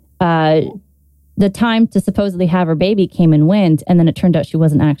 the time to supposedly have her baby came and went. And then it turned out she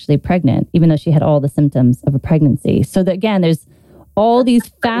wasn't actually pregnant, even though she had all the symptoms of a pregnancy. So that, again, there's all these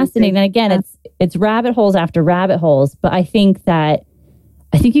fascinating, and again, it's rabbit holes after rabbit holes. But I think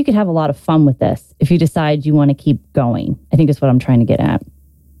you could have a lot of fun with this if you decide you want to keep going. I think is what I'm trying to get at.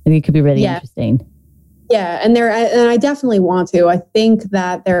 I think it could be really interesting. Yeah, and I definitely want to. I think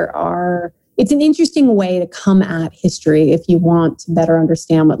that it's an interesting way to come at history if you want to better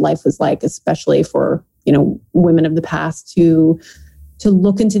understand what life was like, especially for, women of the past to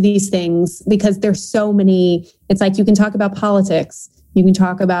look into these things, because there's so many. It's like, you can talk about politics, you can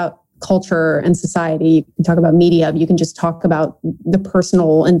talk about culture and society, you can talk about media, you can just talk about the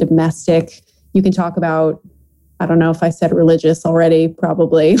personal and domestic, you can talk about, I don't know if I said religious already,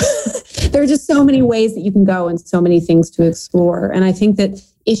 probably. There are just so many ways that you can go and so many things to explore. And I think that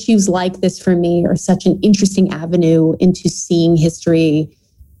issues like this for me are such an interesting avenue into seeing history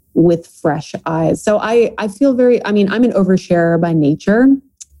with fresh eyes. So I feel I'm an oversharer by nature.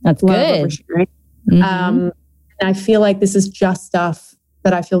 That's Love good. Oversharing. And I feel like this is just stuff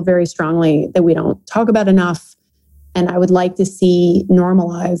that I feel very strongly that we don't talk about enough. And I would like to see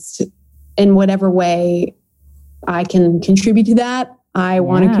normalized in whatever way I can contribute to that. I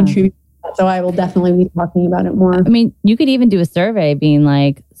want to contribute. So I will definitely be talking about it more. I mean, you could even do a survey being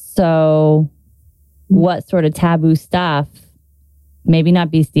like, so what sort of taboo stuff, maybe not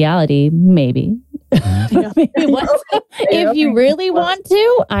bestiality, maybe, If you really want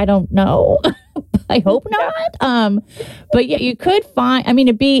to, I don't know. I hope not. But yeah, you could find, I mean,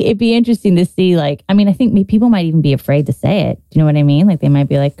 it'd be interesting to see, like, I mean, I think people might even be afraid to say it. Do you know what I mean? Like, they might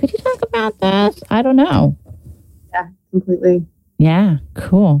be like, could you talk about this? I don't know. Yeah, completely. Yeah,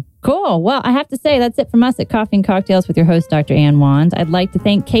 cool. Well, I have to say that's it from us at Coffee and Cocktails with your host, Dr. Ann Wand. I'd like to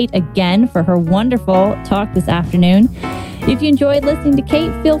thank Kate again for her wonderful talk this afternoon. If you enjoyed listening to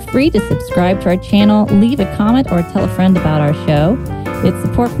Kate, feel free to subscribe to our channel, leave a comment, or tell a friend about our show. It's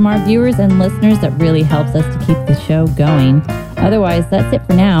support from our viewers and listeners that really helps us to keep the show going. Otherwise, that's it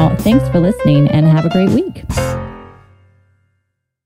for now. Thanks for listening and have a great week.